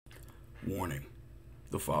Warning: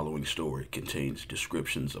 the following story contains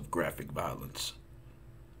descriptions of graphic violence.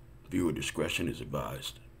 Viewer discretion is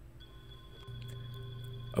advised.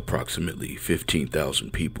 Approximately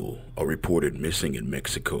 15,000 people are reported missing in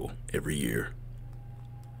Mexico every year.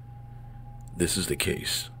 This is the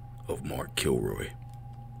case of Mark Kilroy.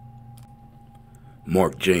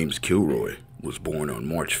 Mark James Kilroy was born on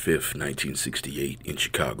March 5, 1968 in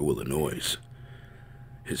Chicago, Illinois.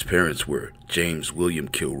 His parents were James William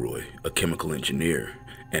Kilroy, a chemical engineer,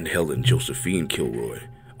 and Helen Josephine Kilroy,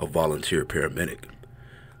 a volunteer paramedic.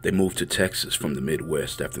 They moved to Texas from the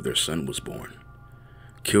Midwest after their son was born.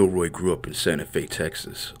 Kilroy grew up in Santa Fe,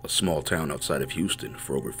 Texas, a small town outside of Houston,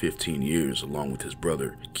 for over 15 years along with his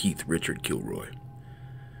brother, Keith Richard Kilroy.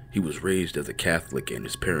 He was raised as a Catholic, and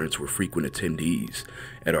his parents were frequent attendees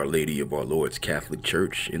at Our Lady of Our Lord's Catholic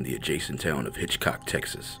Church in the adjacent town of Hitchcock,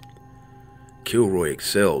 Texas. Kilroy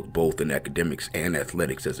excelled both in academics and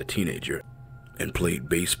athletics as a teenager, and played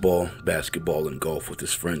baseball, basketball, and golf with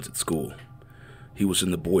his friends at school. He was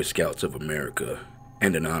in the Boy Scouts of America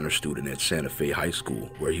and an honor student at Santa Fe High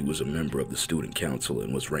School, where he was a member of the student council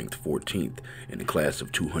and was ranked 14th in a class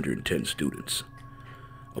of 210 students.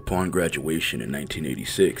 Upon graduation in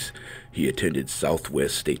 1986, he attended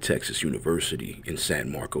Southwest State Texas University in San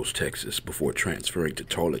Marcos, Texas, before transferring to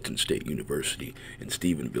Tarleton State University in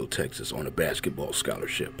Stephenville, Texas, on a basketball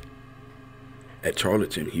scholarship. At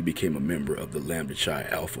Tarleton, he became a member of the Lambda Chi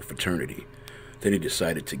Alpha fraternity. Then he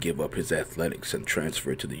decided to give up his athletics and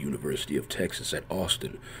transfer to the University of Texas at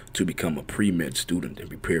Austin to become a pre-med student and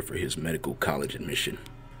prepare for his medical college admission.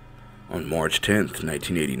 On March 10,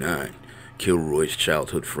 1989, Kilroy's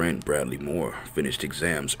childhood friend Bradley Moore finished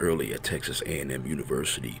exams early at Texas A&M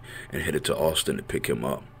University and headed to Austin to pick him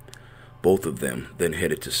up. Both of them then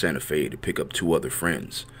headed to Santa Fe to pick up two other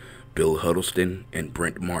friends, Bill Huddleston and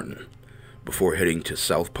Brent Martin, before heading to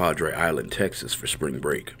South Padre Island, Texas for spring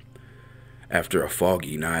break. After a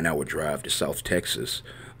foggy 9-hour drive to South Texas,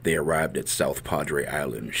 they arrived at South Padre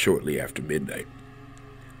Island shortly after midnight.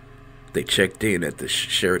 They checked in at the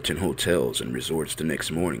Sheraton hotels and resorts the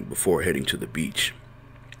next morning before heading to the beach.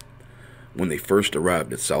 When they first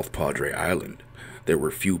arrived at South Padre Island, there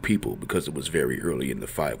were few people because it was very early in the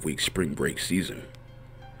 5-week spring break season.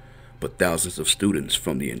 But thousands of students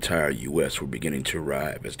from the entire U.S. were beginning to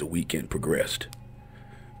arrive as the weekend progressed.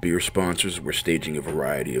 Beer sponsors were staging a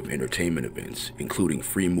variety of entertainment events, including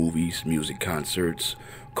free movies, music concerts,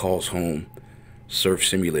 calls home, surf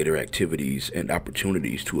simulator activities, and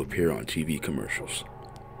opportunities to appear on TV commercials.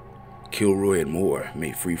 Kilroy and Moore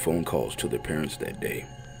made free phone calls to their parents that day.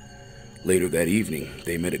 Later that evening,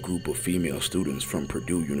 they met a group of female students from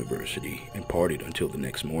Purdue University and partied until the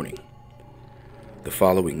next morning. The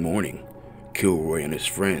following morning, Kilroy and his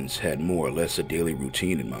friends had more or less a daily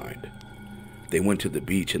routine in mind. They went to the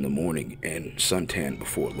beach in the morning and suntanned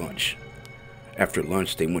before lunch. After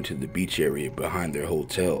lunch, they went to the beach area behind their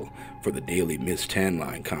hotel for the daily Miss Tan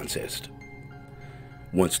Line contest.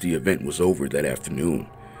 Once the event was over that afternoon,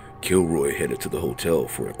 Kilroy headed to the hotel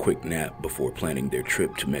for a quick nap before planning their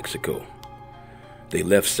trip to Mexico. They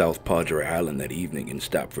left South Padre Island that evening and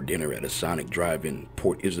stopped for dinner at a Sonic drive-in in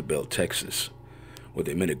Port Isabel, Texas, where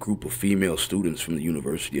they met a group of female students from the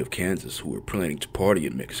University of Kansas who were planning to party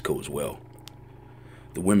in Mexico as well.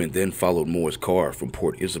 The women then followed Moore's car from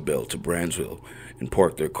Port Isabel to Brownsville and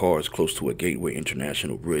parked their cars close to a Gateway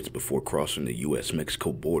International bridge before crossing the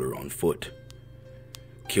U.S.-Mexico border on foot.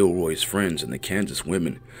 Kilroy's friends and the Kansas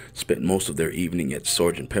women spent most of their evening at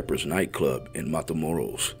Sgt. Pepper's nightclub in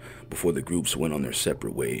Matamoros before the groups went on their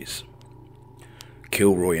separate ways.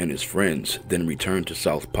 Kilroy and his friends then returned to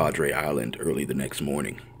South Padre Island early the next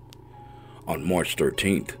morning. On March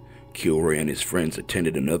 13th, Kilroy and his friends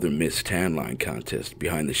attended another Miss Tan Line contest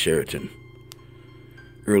behind the Sheraton.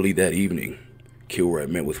 Early that evening, Kilroy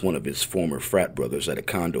met with one of his former frat brothers at a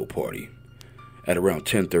condo party. At around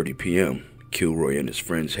 10:30 p.m., Kilroy and his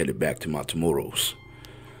friends headed back to Matamoros.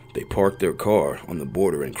 They parked their car on the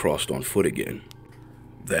border and crossed on foot again.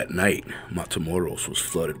 That night, Matamoros was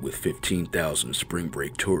flooded with 15,000 spring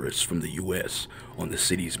break tourists from the U.S. on the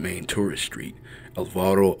city's main tourist street,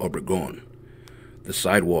 Alvaro Obregón. The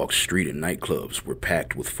sidewalks, street, and nightclubs were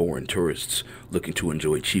packed with foreign tourists looking to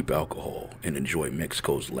enjoy cheap alcohol and enjoy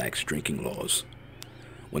Mexico's lax drinking laws.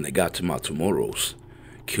 When they got to Matamoros,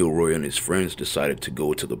 Kilroy and his friends decided to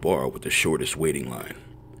go to the bar with the shortest waiting line.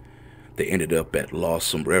 They ended up at Los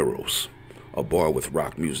Sombreros, a bar with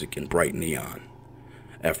rock music and bright neon.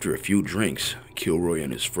 After a few drinks, Kilroy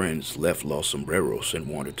and his friends left Los Sombreros and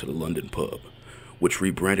wandered to the London pub, which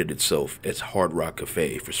rebranded itself as Hard Rock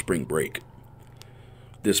Cafe for spring break.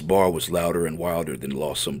 This bar was louder and wilder than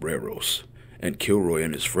Los Sombreros, and Kilroy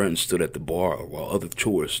and his friends stood at the bar while other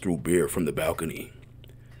tourists threw beer from the balcony.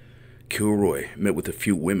 Kilroy met with a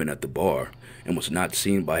few women at the bar and was not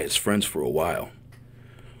seen by his friends for a while.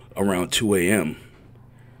 Around 2 a.m.,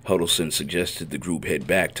 Huddleston suggested the group head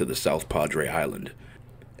back to the South Padre Island.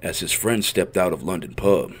 As his friends stepped out of London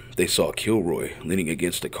Pub, they saw Kilroy leaning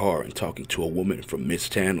against a car and talking to a woman from Miss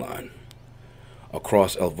Tan Line.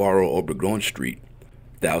 Across Alvaro Obregón Street,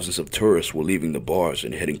 thousands of tourists were leaving the bars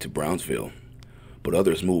and heading to Brownsville, but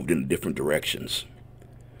others moved in different directions.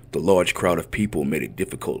 The large crowd of people made it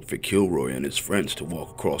difficult for Kilroy and his friends to walk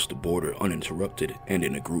across the border uninterrupted and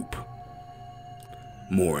in a group.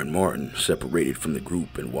 Moore and Martin separated from the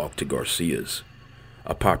group and walked to Garcia's,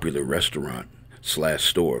 a popular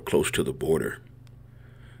restaurant/store close to the border.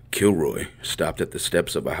 Kilroy stopped at the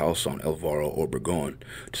steps of a house on Alvaro Obregón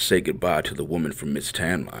to say goodbye to the woman from Miss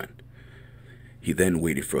Tan Line. He then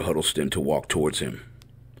waited for Huddleston to walk towards him.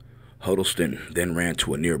 Huddleston then ran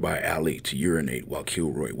to a nearby alley to urinate while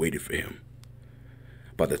Kilroy waited for him.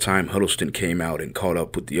 By the time Huddleston came out and caught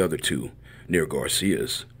up with the other two near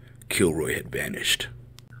Garcia's, Kilroy had vanished.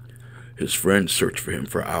 His friends searched for him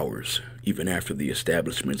for hours, even after the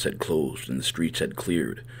establishments had closed and the streets had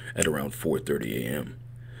cleared at around 4:30 a.m.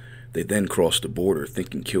 They then crossed the border,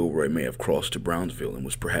 thinking Kilroy may have crossed to Brownsville and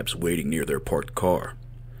was perhaps waiting near their parked car.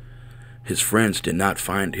 His friends did not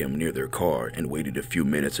find him near their car and waited a few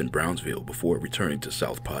minutes in Brownsville before returning to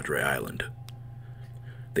South Padre Island.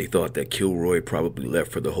 They thought that Kilroy probably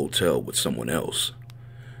left for the hotel with someone else.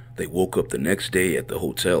 They woke up the next day at the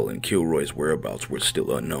hotel and Kilroy's whereabouts were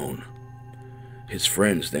still unknown. His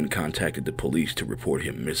friends then contacted the police to report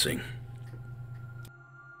him missing.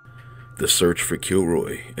 The search for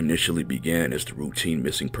Kilroy initially began as the routine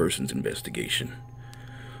missing persons investigation.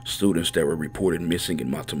 Students that were reported missing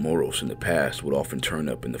in Matamoros in the past would often turn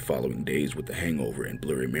up in the following days with a hangover and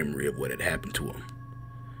blurry memory of what had happened to them.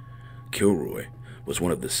 Kilroy was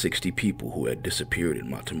one of the 60 people who had disappeared in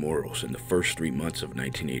Matamoros in the first 3 months of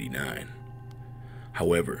 1989.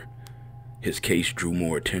 However, his case drew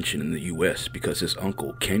more attention in the U.S. because his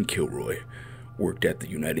uncle, Ken Kilroy, worked at the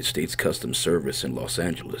United States Customs Service in Los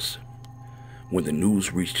Angeles. When the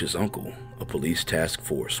news reached his uncle, a police task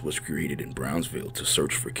force was created in Brownsville to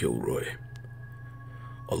search for Kilroy.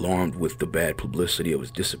 Alarmed with the bad publicity of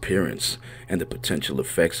his disappearance and the potential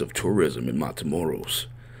effects of tourism in Matamoros,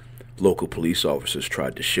 local police officers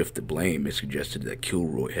tried to shift the blame and suggested that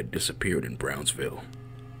Kilroy had disappeared in Brownsville.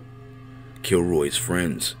 Kilroy's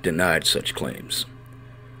friends denied such claims.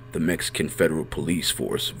 The Mexican Federal Police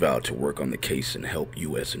Force vowed to work on the case and help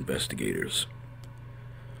U.S. investigators.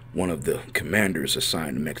 One of the commanders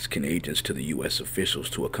assigned Mexican agents to the U.S. officials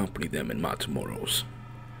to accompany them in Matamoros.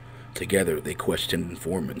 Together, they questioned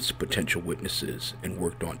informants, potential witnesses, and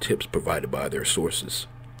worked on tips provided by their sources.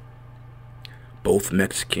 Both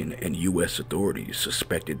Mexican and U.S. authorities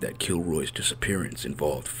suspected that Kilroy's disappearance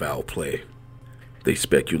involved foul play. They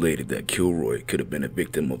speculated that Kilroy could have been a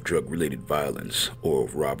victim of drug-related violence or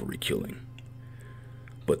of robbery killing.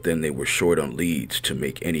 But then they were short on leads to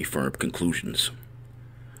make any firm conclusions.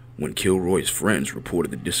 When Kilroy's friends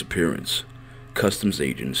reported the disappearance, customs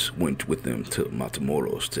agents went with them to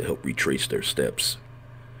Matamoros to help retrace their steps.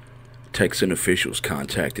 Texan officials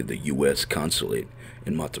contacted the U.S. consulate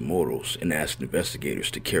in Matamoros and asked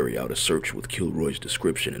investigators to carry out a search with Kilroy's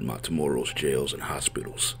description in Matamoros jails and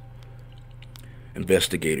hospitals.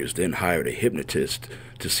 Investigators then hired a hypnotist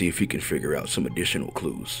to see if he can figure out some additional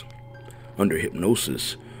clues. Under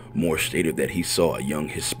hypnosis, Moore stated that he saw a young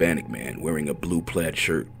Hispanic man wearing a blue plaid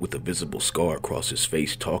shirt with a visible scar across his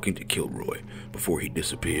face talking to Kilroy before he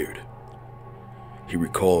disappeared. He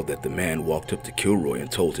recalled that the man walked up to Kilroy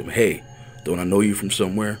and told him, "Hey, don't I know you from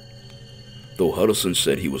somewhere?" Though Huddleston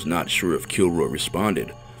said he was not sure if Kilroy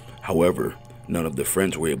responded, however, none of the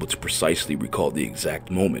friends were able to precisely recall the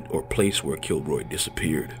exact moment or place where Kilroy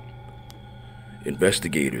disappeared.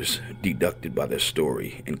 Investigators deducted by their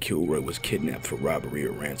story, and Kilroy was kidnapped for robbery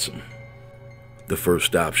or ransom. The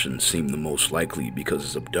first option seemed the most likely because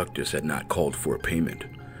his abductors had not called for a payment.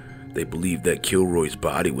 They believed that Kilroy's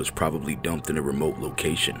body was probably dumped in a remote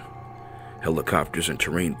location. Helicopters and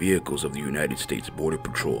terrain vehicles of the United States Border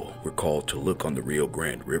Patrol were called to look on the Rio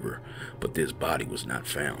Grande River, but this body was not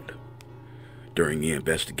found. During the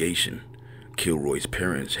investigation, Kilroy's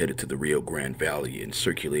parents headed to the Rio Grande Valley and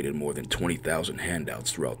circulated more than 20,000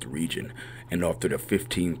 handouts throughout the region and offered a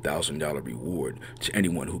 $15,000 reward to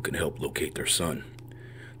anyone who can help locate their son.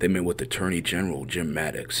 They met with Attorney General Jim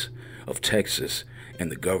Maddox of Texas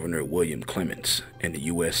and the Governor William Clements and the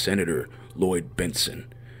U.S. Senator Lloyd Bentsen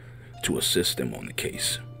to assist them on the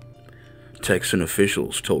case. Texan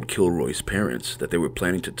officials told Kilroy's parents that they were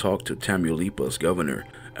planning to talk to Tamaulipas Governor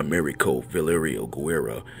Americo Valerio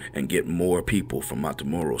Guerra and get more people from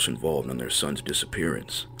Matamoros involved in their son's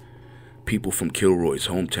disappearance. People from Kilroy's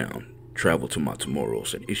hometown traveled to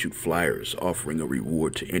Matamoros and issued flyers offering a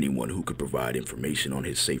reward to anyone who could provide information on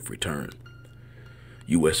his safe return.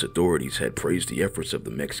 U.S. authorities had praised the efforts of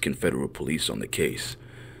the Mexican federal police on the case,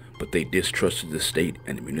 but they distrusted the state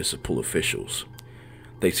and municipal officials.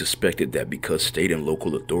 They suspected that because state and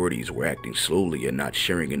local authorities were acting slowly and not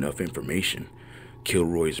sharing enough information,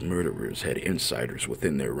 Kilroy's murderers had insiders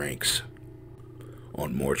within their ranks.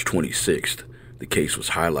 On March 26th, the case was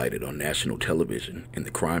highlighted on national television in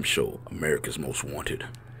the crime show America's Most Wanted.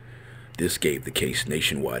 This gave the case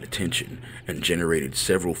nationwide attention and generated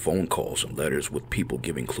several phone calls and letters with people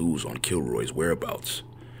giving clues on Kilroy's whereabouts.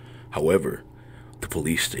 However, the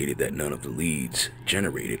police stated that none of the leads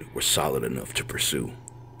generated were solid enough to pursue.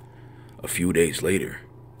 A few days later,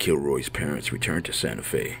 Kilroy's parents returned to Santa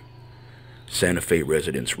Fe. Santa Fe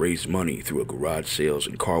residents raised money through a garage sales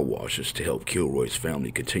and car washes to help Kilroy's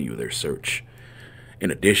family continue their search.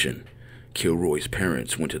 In addition, Kilroy's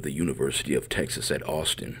parents went to the University of Texas at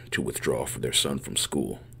Austin to withdraw for their son from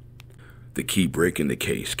school. The key break in the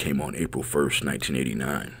case came on April 1st,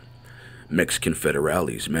 1989. Mexican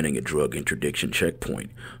federales manning a drug interdiction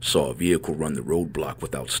checkpoint saw a vehicle run the roadblock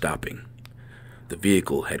without stopping. The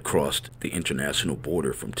vehicle had crossed the international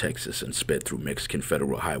border from Texas and sped through Mexican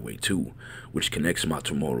Federal Highway 2, which connects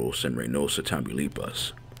Matamoros and Reynosa,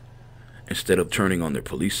 Tamaulipas. Instead of turning on their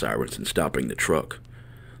police sirens and stopping the truck,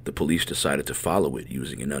 the police decided to follow it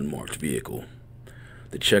using an unmarked vehicle.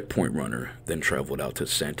 The checkpoint runner then traveled out to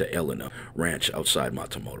Santa Elena Ranch outside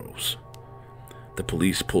Matamoros. The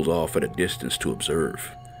police pulled off at a distance to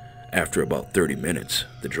observe. After about 30 minutes,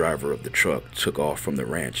 the driver of the truck took off from the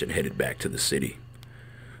ranch and headed back to the city.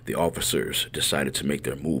 The officers decided to make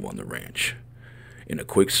their move on the ranch. In a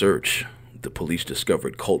quick search, the police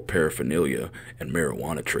discovered cult paraphernalia and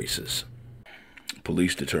marijuana traces.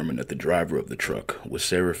 Police determined that the driver of the truck was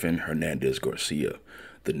Serafin Hernandez Garcia,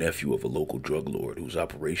 the nephew of a local drug lord whose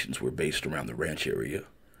operations were based around the ranch area.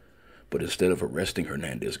 But instead of arresting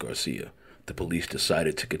Hernandez Garcia, the police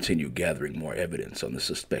decided to continue gathering more evidence on the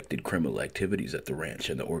suspected criminal activities at the ranch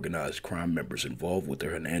and the organized crime members involved with the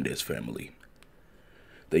Hernandez family.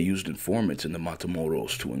 They used informants in the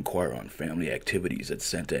Matamoros to inquire on family activities at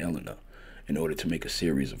Santa Elena in order to make a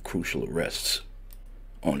series of crucial arrests.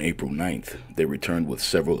 On April 9th, they returned with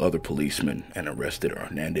several other policemen and arrested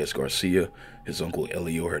Hernandez Garcia, his uncle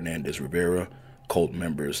Elio Hernandez Rivera, cult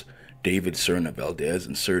members David Serna Valdez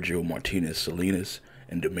and Sergio Martinez Salinas,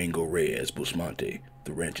 and Domingo Reyes Busmante,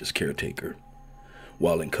 the ranch's caretaker.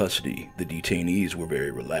 While in custody, the detainees were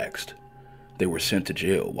very relaxed. They were sent to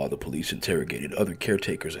jail while the police interrogated other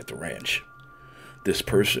caretakers at the ranch. This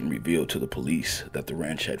person revealed to the police that the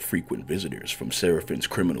ranch had frequent visitors from Serafin's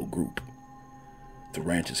criminal group. The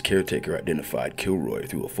ranch's caretaker identified Kilroy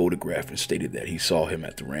through a photograph and stated that he saw him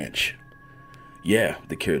at the ranch. "Yeah,"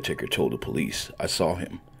 the caretaker told the police, "I saw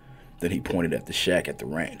him." Then he pointed at the shack at the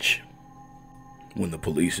ranch. When the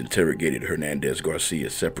police interrogated Hernandez Garcia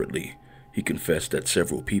separately, he confessed that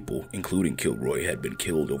several people, including Kilroy, had been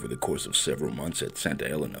killed over the course of several months at Santa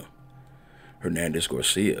Elena. Hernandez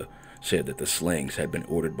Garcia said that the slayings had been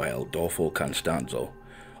ordered by Adolfo Constanzo,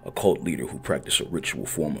 a cult leader who practiced a ritual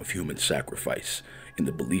form of human sacrifice in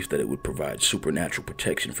the belief that it would provide supernatural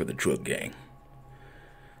protection for the drug gang.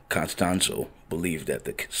 Constanzo believed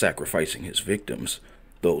that sacrificing his victims,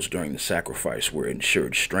 those during the sacrifice were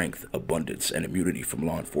ensured strength, abundance, and immunity from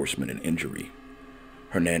law enforcement and injury.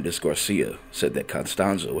 Hernandez Garcia said that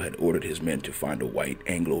Constanzo had ordered his men to find a white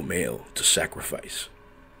Anglo male to sacrifice.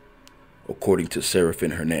 According to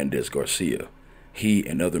Serafin Hernandez Garcia, he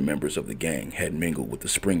and other members of the gang had mingled with the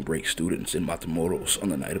spring break students in Matamoros on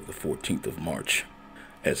the night of the 14th of March.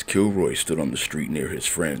 As Kilroy stood on the street near his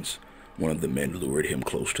friends, one of the men lured him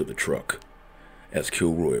close to the truck. As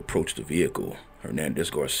Kilroy approached the vehicle, Hernandez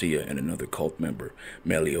Garcia and another cult member,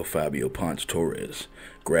 Melio Fabio Ponce Torres,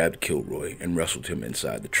 grabbed Kilroy and wrestled him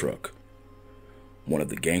inside the truck. One of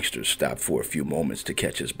the gangsters stopped for a few moments to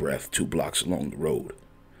catch his breath 2 blocks along the road.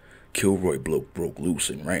 Kilroy broke loose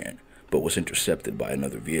and ran, but was intercepted by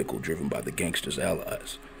another vehicle driven by the gangster's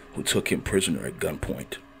allies, who took him prisoner at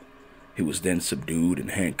gunpoint. He was then subdued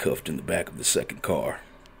and handcuffed in the back of the second car.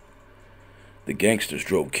 The gangsters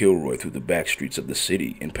drove Kilroy through the back streets of the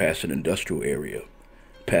city and past an industrial area,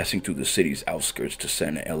 passing through the city's outskirts to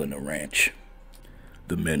Santa Elena Ranch.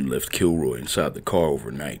 The men left Kilroy inside the car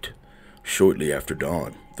overnight. Shortly after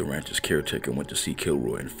dawn, the ranch's caretaker went to see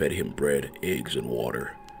Kilroy and fed him bread, eggs, and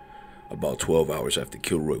water. About 12 hours after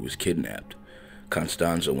Kilroy was kidnapped,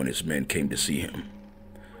 Constanzo and his men came to see him.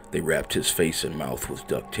 They wrapped his face and mouth with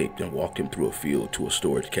duct tape and walked him through a field to a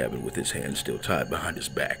storage cabin with his hands still tied behind his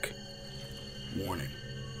back. Warning: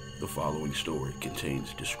 the following story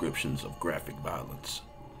contains descriptions of graphic violence.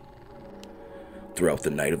 Throughout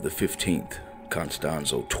the night of the 15th,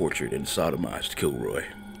 Constanzo tortured and sodomized Kilroy.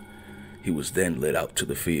 He was then led out to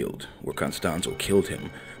the field, where Constanzo killed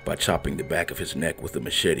him by chopping the back of his neck with a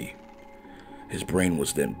machete. His brain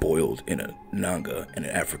was then boiled in a nanga, an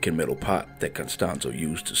African metal pot that Constanzo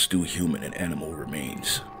used to stew human and animal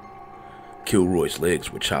remains. Kilroy's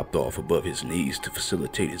legs were chopped off above his knees to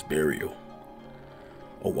facilitate his burial.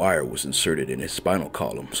 A wire was inserted in his spinal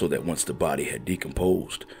column so that once the body had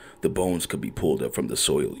decomposed, the bones could be pulled up from the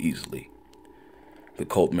soil easily. The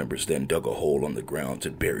cult members then dug a hole on the ground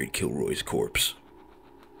and buried Kilroy's corpse.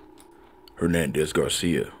 Hernandez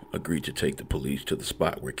Garcia agreed to take the police to the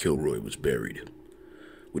spot where Kilroy was buried,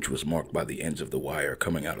 which was marked by the ends of the wire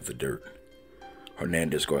coming out of the dirt.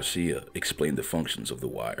 Hernandez Garcia explained the functions of the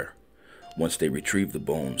wire. Once they retrieved the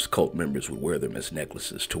bones, cult members would wear them as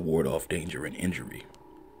necklaces to ward off danger and injury.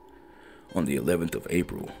 On the 11th of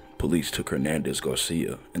April, police took Hernandez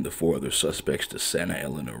Garcia and the 4 other suspects to Santa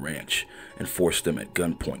Elena Ranch and forced them at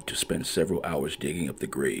gunpoint to spend several hours digging up the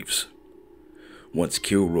graves. Once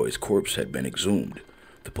Kilroy's corpse had been exhumed,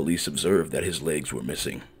 the police observed that his legs were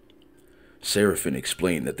missing. Serafin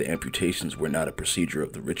explained that the amputations were not a procedure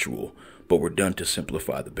of the ritual, but were done to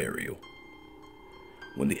simplify the burial.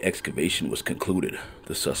 When the excavation was concluded,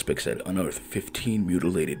 the suspects had unearthed 15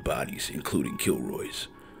 mutilated bodies, including Kilroy's,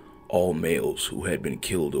 all males who had been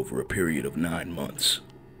killed over a period of 9 months.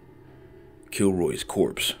 Kilroy's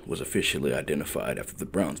corpse was officially identified after the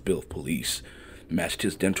Brownsville police matched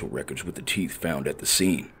his dental records with the teeth found at the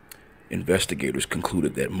scene. Investigators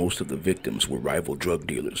concluded that most of the victims were rival drug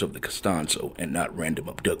dealers of the Constanzo and not random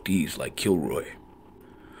abductees like Kilroy.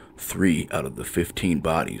 3 out of the 15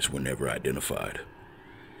 bodies were never identified.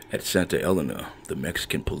 At Santa Elena, the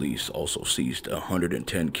Mexican police also seized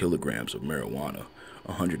 110 kilograms of marijuana,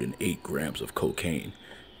 108 grams of cocaine,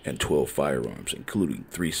 and 12 firearms, including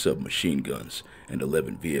 3 submachine guns and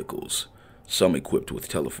 11 vehicles, some equipped with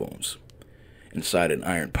telephones. Inside an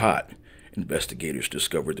iron pot, investigators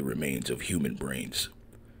discovered the remains of human brains,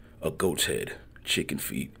 a goat's head, chicken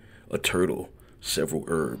feet, a turtle, several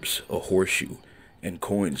herbs, a horseshoe, and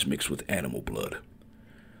coins mixed with animal blood.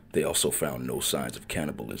 They also found no signs of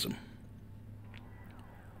cannibalism.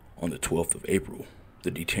 On the 12th of April,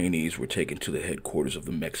 the detainees were taken to the headquarters of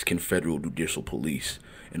the Mexican Federal Judicial Police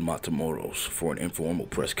in Matamoros for an informal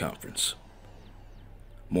press conference.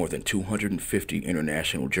 More than 250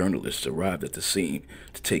 international journalists arrived at the scene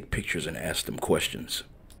to take pictures and ask them questions.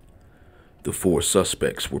 The 4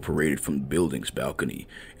 suspects were paraded from the building's balcony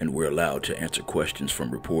and were allowed to answer questions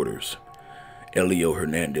from reporters. Elio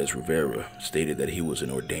Hernandez Rivera stated that he was an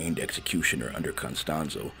ordained executioner under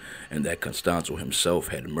Constanzo and that Constanzo himself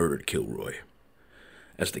had murdered Kilroy.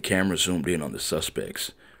 As the camera zoomed in on the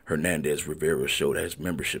suspects, Hernandez Rivera showed his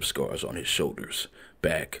membership scars on his shoulders,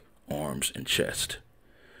 back, arms, and chest.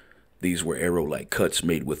 These were arrow-like cuts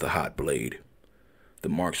made with a hot blade. The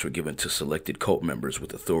marks were given to selected cult members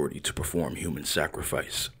with authority to perform human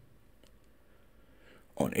sacrifice.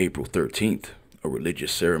 On April 13th, a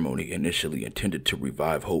religious ceremony initially intended to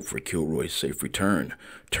revive hope for Kilroy's safe return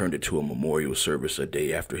turned into a memorial service a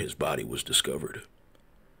day after his body was discovered.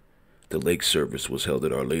 The lake service was held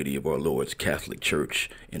at Our Lady of Our Lord's Catholic Church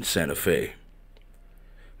in Santa Fe.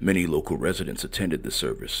 Many local residents attended the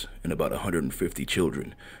service, and about 150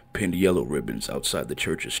 children pinned yellow ribbons outside the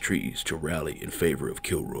church's trees to rally in favor of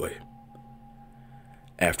Kilroy.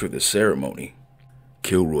 After the ceremony,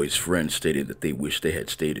 Kilroy's friends stated that they wished they had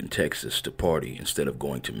stayed in Texas to party instead of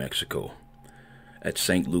going to Mexico. At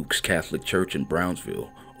St. Luke's Catholic Church in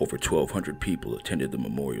Brownsville, over 1,200 people attended the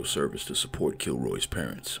memorial service to support Kilroy's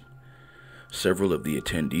parents. Several of the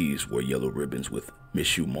attendees wore yellow ribbons with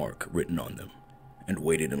 "Miss You Mark" written on them, and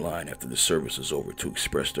waited in line after the service was over to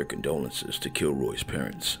express their condolences to Kilroy's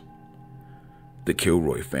parents. The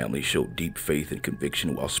Kilroy family showed deep faith and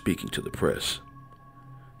conviction while speaking to the press.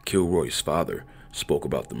 Kilroy's father spoke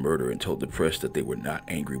about the murder and told the press that they were not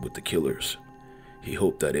angry with the killers. He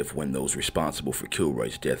hoped that if when those responsible for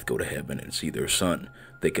Kilroy's death go to heaven and see their son,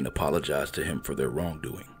 they can apologize to him for their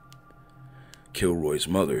wrongdoing. Kilroy's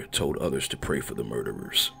mother told others to pray for the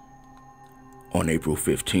murderers. On April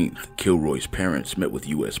 15th, Kilroy's parents met with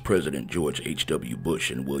U.S. President George H.W.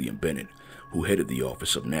 Bush and William Bennett, who headed the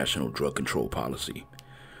Office of National Drug Control Policy.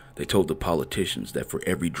 They told the politicians that for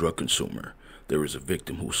every drug consumer, there is a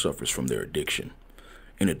victim who suffers from their addiction.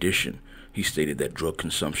 In addition, He stated that drug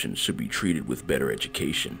consumption should be treated with better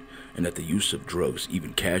education and that the use of drugs,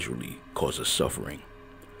 even casually, causes suffering.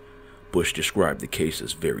 Bush described the case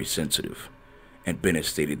as very sensitive, and Bennett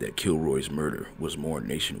stated that Kilroy's murder was more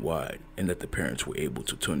nationwide and that the parents were able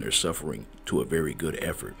to turn their suffering to a very good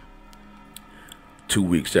effort. 2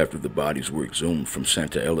 weeks after the bodies were exhumed from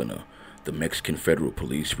Santa Elena, the Mexican federal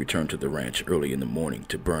police returned to the ranch early in the morning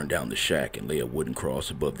to burn down the shack and lay a wooden cross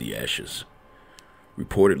above the ashes.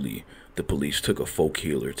 Reportedly, the police took a folk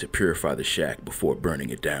healer to purify the shack before burning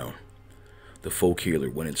it down. The folk healer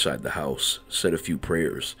went inside the house, said a few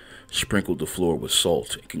prayers, sprinkled the floor with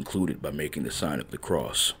salt, and concluded by making the sign of the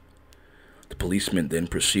cross. The policemen then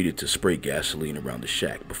proceeded to spray gasoline around the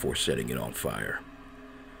shack before setting it on fire.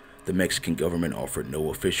 The Mexican government offered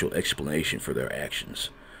no official explanation for their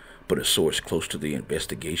actions, but a source close to the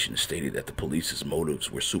investigation stated that the police's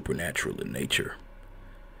motives were supernatural in nature.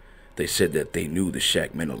 They said that they knew the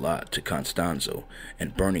shack meant a lot to Constanzo,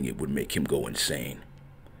 and burning it would make him go insane.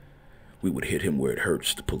 "We would hit him where it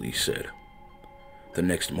hurts," the police said. The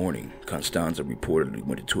next morning, Constanzo reportedly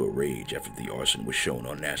went into a rage after the arson was shown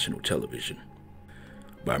on national television.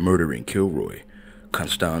 By murdering Kilroy,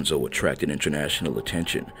 Constanzo attracted international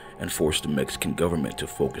attention and forced the Mexican government to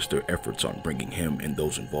focus their efforts on bringing him and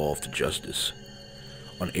those involved to justice.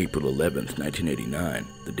 On April 11, 1989,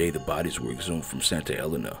 the day the bodies were exhumed from Santa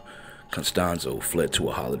Elena, Constanzo fled to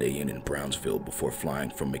a Holiday Inn in Brownsville before flying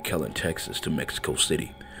from McAllen, Texas to Mexico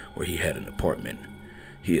City, where he had an apartment.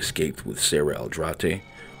 He escaped with Sarah Aldrate,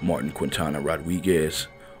 Martin Quintana Rodriguez,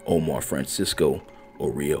 Omar Francisco,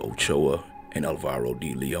 Oria Ochoa, and Alvaro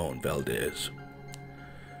de Leon Valdez.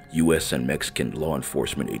 U.S. and Mexican law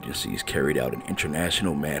enforcement agencies carried out an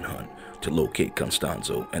international manhunt to locate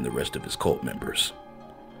Constanzo and the rest of his cult members.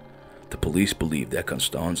 The police believed that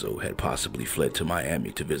Constanzo had possibly fled to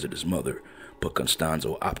Miami to visit his mother, but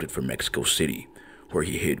Constanzo opted for Mexico City, where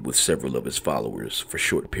he hid with several of his followers for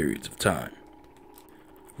short periods of time.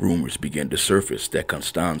 Rumors began to surface that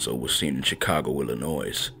Constanzo was seen in Chicago,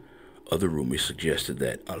 Illinois. Other rumors suggested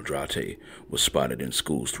that Aldrate was spotted in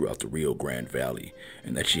schools throughout the Rio Grande Valley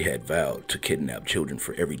and that she had vowed to kidnap children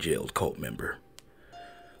for every jailed cult member.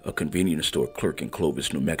 A convenience store clerk in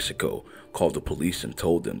Clovis, New Mexico, called the police and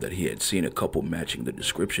told them that he had seen a couple matching the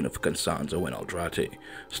description of Constanzo and Aldrate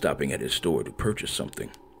stopping at his store to purchase something.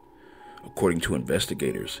 According to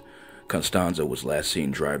investigators, Constanzo was last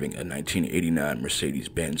seen driving a 1989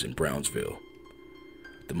 Mercedes-Benz in Brownsville.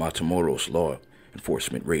 The Matamoros law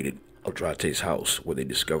enforcement raided Aldrate's house, where they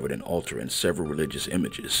discovered an altar and several religious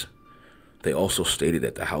images. They also stated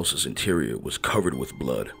that the house's interior was covered with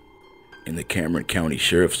blood. In the Cameron County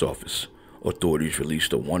Sheriff's Office, authorities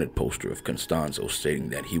released a wanted poster of Constanzo stating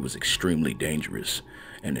that he was extremely dangerous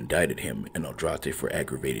and indicted him and Aldrate for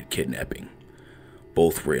aggravated kidnapping.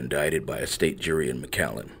 Both were indicted by a state jury in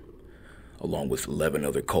McAllen, along with 11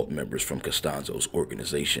 other cult members from Constanzo's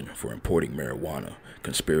organization for importing marijuana,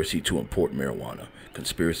 conspiracy to import marijuana,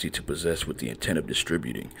 conspiracy to possess with the intent of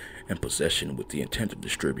distributing, and possession with the intent of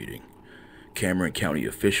distributing. Cameron County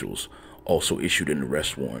officials also issued an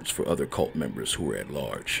arrest warrants for other cult members who were at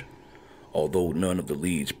large. Although none of the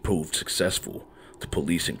leads proved successful, the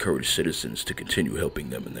police encouraged citizens to continue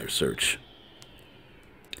helping them in their search.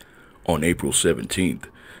 On April 17th,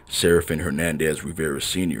 Serafin Hernandez Rivera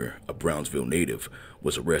Sr., a Brownsville native,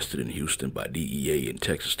 was arrested in Houston by DEA and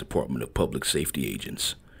Texas Department of Public Safety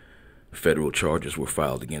agents. Federal charges were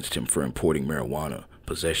filed against him for importing marijuana,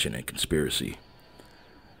 possession, and conspiracy.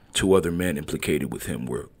 2 other men implicated with him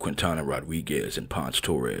were Quintana Rodriguez and Ponce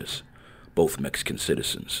Torres, both Mexican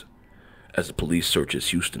citizens. As the police searched his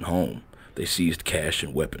Houston home, they seized cash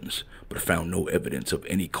and weapons, but found no evidence of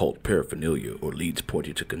any cult paraphernalia or leads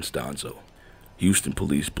pointing to Constanzo. Houston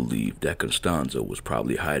police believed that Constanzo was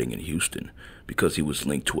probably hiding in Houston because he was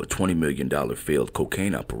linked to a $20 million failed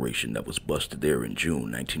cocaine operation that was busted there in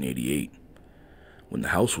June 1988. When the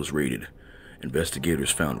house was raided,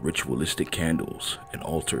 investigators found ritualistic candles, an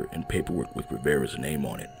altar, and paperwork with Rivera's name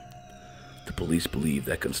on it. The police believe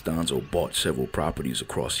that Constanzo bought several properties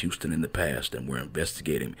across Houston in the past and were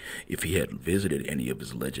investigating if he had visited any of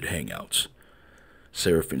his alleged hangouts.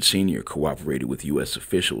 Serafin Sr. cooperated with U.S.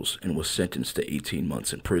 officials and was sentenced to 18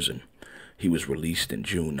 months in prison. He was released in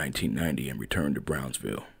June 1990 and returned to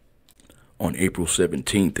Brownsville. On April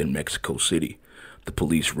 17th in Mexico City, the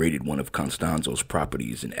police raided one of Constanzo's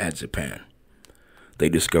properties in Atzapan. They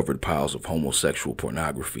discovered piles of homosexual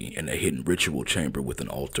pornography and a hidden ritual chamber with an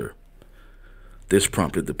altar. This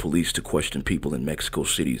prompted the police to question people in Mexico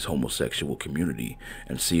City's homosexual community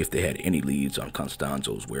and see if they had any leads on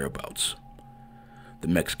Constanzo's whereabouts. The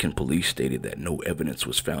Mexican police stated that no evidence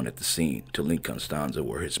was found at the scene to link Constanzo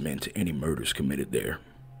or his men to any murders committed there.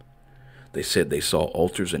 They said they saw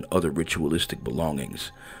altars and other ritualistic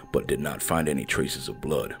belongings, but did not find any traces of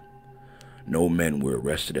blood. No men were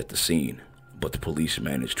arrested at the scene, but the police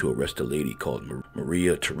managed to arrest a lady called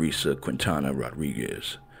Maria Teresa Quintana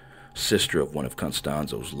Rodriguez, sister of one of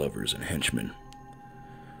Constanzo's lovers and henchmen.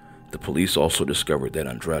 The police also discovered that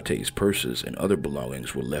Andrade's purses and other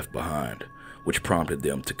belongings were left behind, which prompted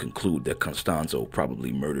them to conclude that Constanzo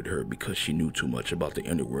probably murdered her because she knew too much about the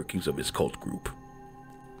inner workings of his cult group.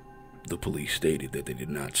 The police stated that they did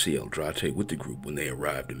not see Andrade with the group when they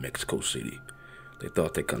arrived in Mexico City. They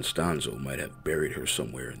thought that Constanzo might have buried her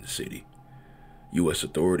somewhere in the city. U.S.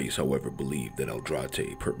 authorities, however, believed that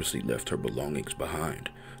Andrade purposely left her belongings behind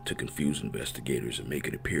to confuse investigators and make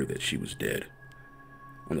it appear that she was dead.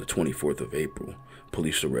 On the 24th of April,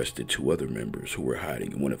 police arrested 2 other members who were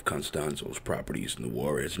hiding in one of Constanzo's properties in the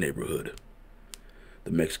Juarez neighborhood.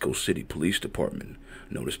 The Mexico City Police Department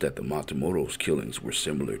noticed that the Matamoros killings were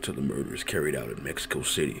similar to the murders carried out in Mexico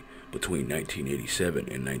City between 1987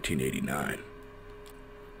 and 1989.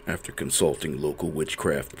 After consulting local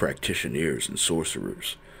witchcraft practitioners and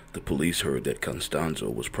sorcerers, the police heard that Constanzo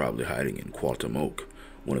was probably hiding in Cuauhtémoc,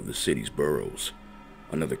 one of the city's boroughs.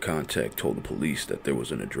 Another contact told the police that there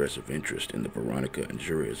was an address of interest in the Veronica and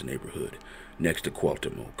Juarez neighborhood next to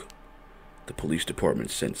Cuauhtémoc. The police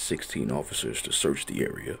department sent 16 officers to search the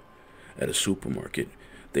area. At a supermarket,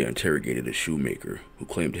 they interrogated a shoemaker who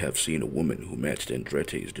claimed to have seen a woman who matched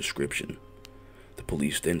Andrade's description. The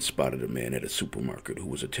police then spotted a man at a supermarket who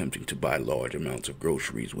was attempting to buy large amounts of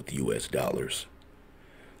groceries with US dollars.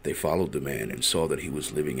 They followed the man and saw that he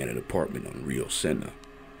was living in an apartment on Rio Sena.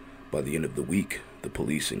 By the end of the week, the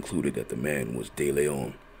police concluded that the man was De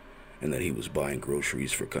Leon and that he was buying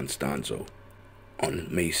groceries for Constanzo. On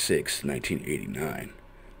May 6, 1989,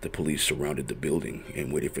 the police surrounded the building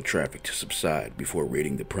and waited for traffic to subside before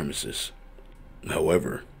raiding the premises.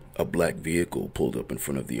 However, a black vehicle pulled up in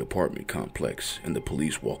front of the apartment complex and the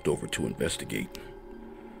police walked over to investigate.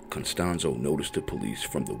 Constanzo noticed the police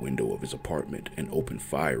from the window of his apartment and opened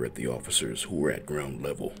fire at the officers who were at ground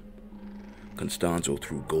level. Constanzo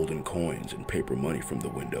threw golden coins and paper money from the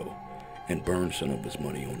window and burned some of his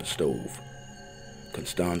money on the stove.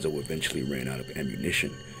 Constanzo eventually ran out of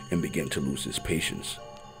ammunition and began to lose his patience.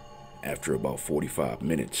 After about 45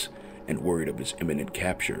 minutes, and worried of his imminent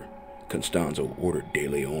capture, Constanzo ordered De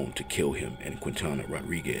Leon to kill him and Quintana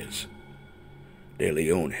Rodriguez. De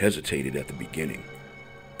Leon hesitated at the beginning,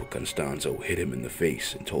 but Constanzo hit him in the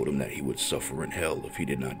face and told him that he would suffer in hell if he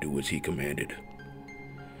did not do as he commanded.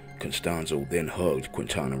 Constanzo then hugged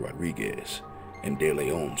Quintana Rodriguez, and De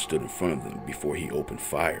Leon stood in front of them before he opened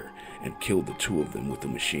fire and killed the 2 of them with a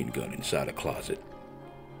machine gun inside a closet.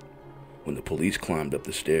 When the police climbed up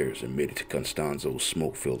the stairs and made it to Constanzo's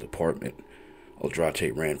smoke-filled apartment,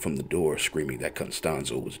 Andrade ran from the door screaming that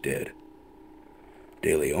Constanzo was dead.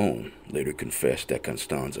 De Leon later confessed that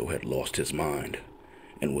Constanzo had lost his mind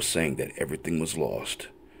and was saying that everything was lost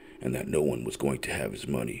and that no one was going to have his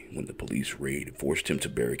money when the police raid forced him to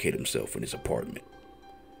barricade himself in his apartment.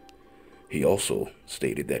 He also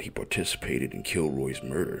stated that he participated in Kilroy's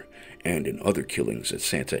murder and in other killings at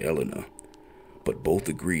Santa Elena, but both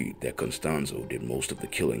agreed that Constanzo did most of the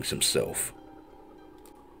killings himself.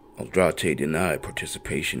 Andrade denied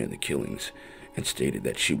participation in the killings and stated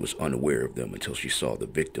that she was unaware of them until she saw the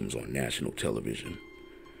victims on national television.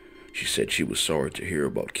 She said she was sorry to hear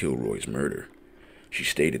about Kilroy's murder. She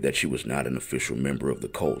stated that she was not an official member of the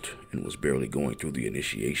cult and was barely going through the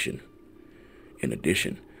initiation. In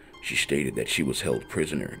addition, she stated that she was held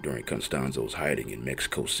prisoner during Constanzo's hiding in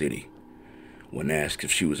Mexico City. When asked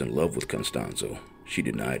if she was in love with Constanzo, she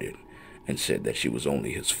denied it and said that she was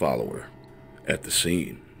only his follower. At the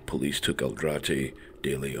scene, police took Andrade,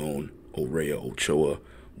 De Leon, Orea Ochoa,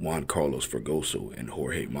 Juan Carlos Fregoso, and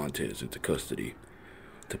Jorge Montes into custody.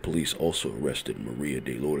 The police also arrested Maria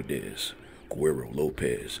de Lourdes, Guerrero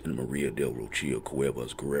Lopez, and Maria del Rocio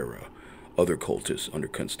Cuevas Guerrera, other cultists under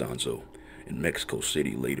Constanzo, in Mexico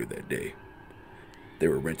City later that day. They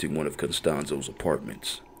were renting one of Constanzo's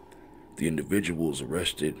apartments. The individuals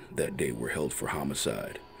arrested that day were held for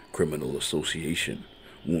homicide, criminal association,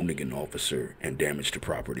 wounding an officer, and damage to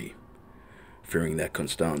property. Fearing that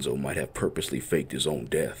Constanzo might have purposely faked his own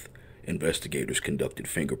death, investigators conducted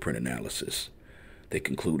fingerprint analysis. They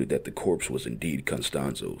concluded that the corpse was indeed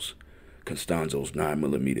Constanzo's. Constanzo's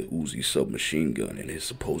 9mm Uzi submachine gun and his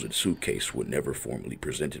supposed suitcase were never formally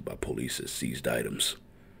presented by police as seized items.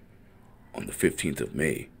 On the 15th of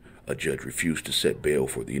May, a judge refused to set bail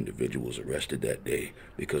for the individuals arrested that day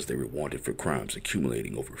because they were wanted for crimes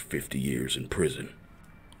accumulating over 50 years in prison.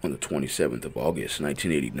 On the 27th of August,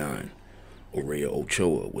 1989, Orea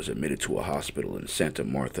Ochoa was admitted to a hospital in Santa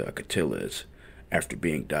Marta, Acateles, after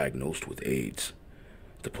being diagnosed with AIDS.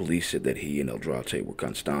 The police said that he and Eldrate were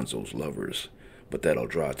Constanzo's lovers, but that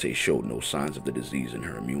Eldrate showed no signs of the disease in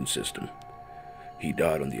her immune system. He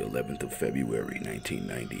died on the 11th of February,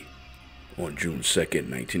 1990. On June 2nd,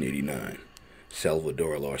 1989,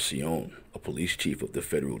 Salvador Alarcion, a police chief of the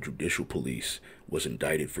Federal Judicial Police, was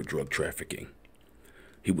indicted for drug trafficking.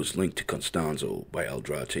 He was linked to Constanzo by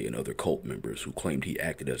Eldrate and other cult members who claimed he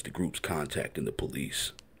acted as the group's contact in the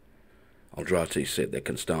police. Eldrate said that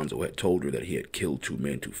Constanzo had told her that he had killed two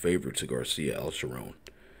men to favor to Garcia Alcharon.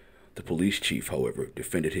 The police chief, however,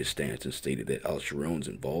 defended his stance and stated that Alcharon's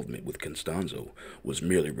involvement with Constanzo was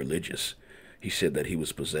merely religious. He said that he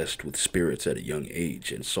was possessed with spirits at a young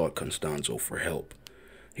age and sought Constanzo for help.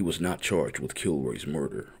 He was not charged with Kilroy's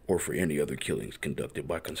murder or for any other killings conducted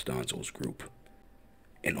by Constanzo's group.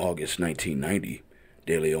 In August 1990,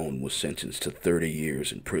 De Leon was sentenced to 30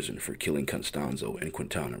 years in prison for killing Constanzo and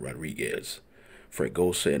Quintana Rodriguez.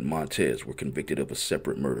 Fregosa and Montez were convicted of a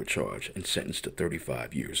separate murder charge and sentenced to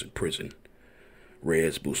 35 years in prison.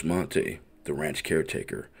 Reyes Bustamante, the ranch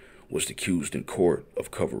caretaker, was accused in court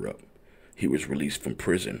of cover-up. He was released from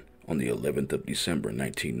prison on the 11th of December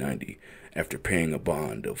 1990 after paying a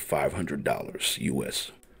bond of $500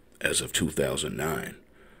 U.S. As of 2009,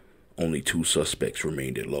 only two suspects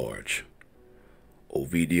remained at large,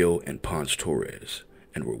 Ovidio and Ponce Torres,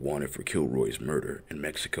 and were wanted for Kilroy's murder in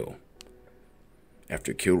Mexico.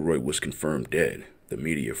 After Kilroy was confirmed dead, the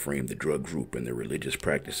media framed the drug group and their religious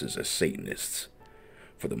practices as Satanists.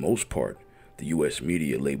 For the most part, the U.S.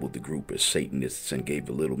 media labeled the group as Satanists and gave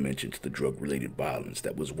little mention to the drug-related violence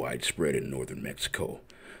that was widespread in northern Mexico,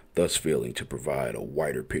 thus failing to provide a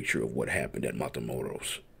wider picture of what happened at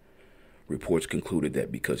Matamoros. Reports concluded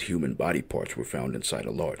that because human body parts were found inside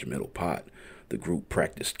a large metal pot, the group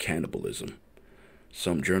practiced cannibalism.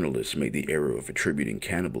 Some journalists made the error of attributing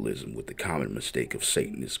cannibalism with the common mistake of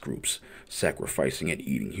Satanist groups sacrificing and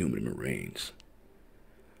eating human remains.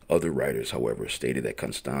 Other writers, however, stated that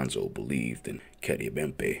Constanzo believed in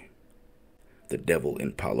Queribempe, the devil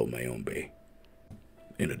in Palo Mayombe.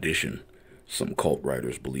 In addition, some cult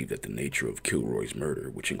writers believed that the nature of Kilroy's murder,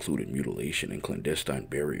 which included mutilation and clandestine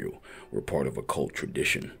burial, were part of a cult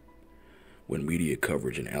tradition. When media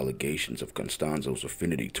coverage and allegations of Constanzo's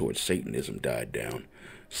affinity towards Satanism died down,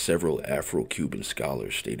 several Afro-Cuban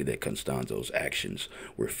scholars stated that Constanzo's actions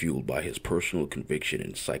were fueled by his personal conviction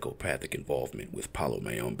and psychopathic involvement with Palo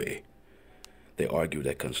Mayombe. They argued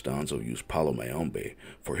that Constanzo used Palo Mayombe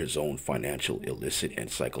for his own financial, illicit, and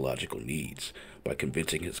psychological needs by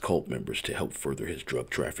convincing his cult members to help further his drug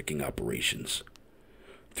trafficking operations.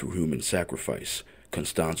 Through human sacrifice,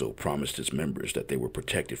 Constanzo promised his members that they were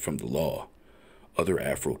protected from the law. Other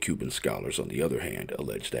Afro-Cuban scholars, on the other hand,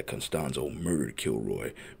 alleged that Constanzo murdered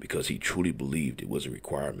Kilroy because he truly believed it was a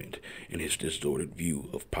requirement in his distorted view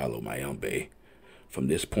of Palo Mayombe. From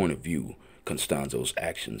this point of view, Constanzo's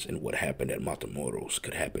actions and what happened at Matamoros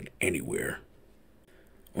could happen anywhere.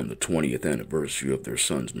 On the 20th anniversary of their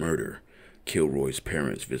son's murder, Kilroy's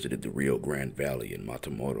parents visited the Rio Grande Valley in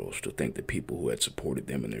Matamoros to thank the people who had supported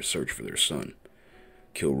them in their search for their son.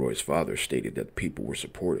 Kilroy's father stated that people were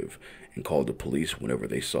supportive and called the police whenever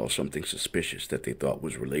they saw something suspicious that they thought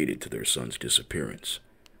was related to their son's disappearance.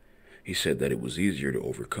 He said that it was easier to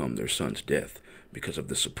overcome their son's death because of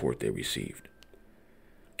the support they received.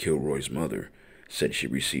 Kilroy's mother said she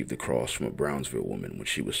received the cross from a Brownsville woman when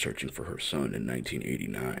she was searching for her son in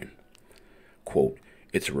 1989. Quote,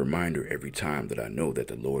 "It's a reminder every time that I know that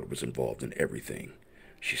the Lord was involved in everything,"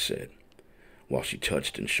 she said, while she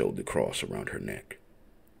touched and showed the cross around her neck.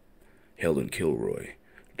 Helen Kilroy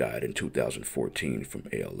died in 2014 from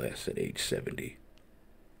ALS at age 70.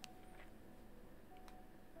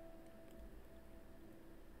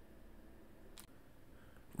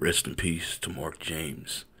 Rest in peace to Mark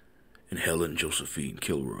James and Helen Josephine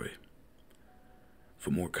Kilroy.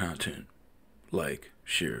 For more content, like,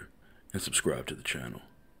 share, and subscribe to the channel.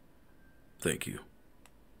 Thank you.